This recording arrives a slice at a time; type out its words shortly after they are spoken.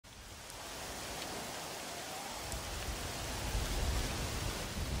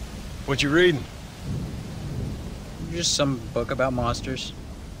What you reading? Just some book about monsters.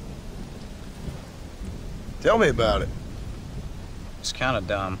 Tell me about it. It's kind of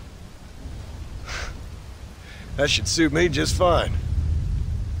dumb. That should suit me just fine.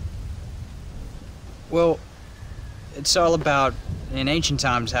 Well, it's all about, in ancient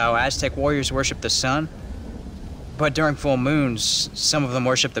times, how Aztec warriors worshiped the sun. But during full moons, some of them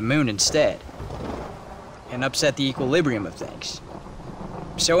worship the moon instead. And upset the equilibrium of things.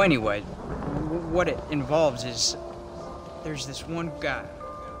 So anyway, what it involves is, there's this one guy,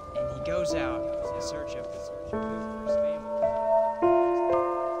 and he goes out in search of food for his family.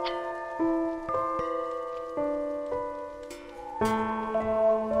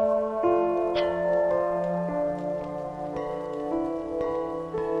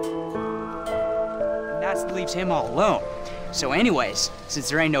 And that leaves him all alone. So anyways, since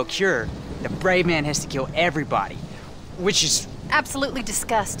there ain't no cure, the brave man has to kill everybody, which is absolutely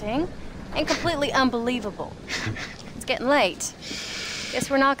disgusting and completely unbelievable. It's getting late. Guess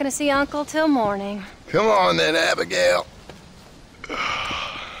we're not gonna see Uncle till morning. Come on then, Abigail.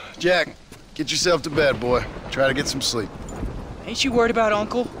 Jack, get yourself to bed, boy. Try to get some sleep. Ain't you worried about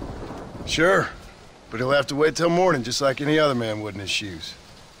Uncle? Sure, but he'll have to wait till morning just like any other man would in his shoes.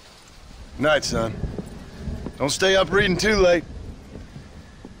 Night, son. Don't stay up reading too late.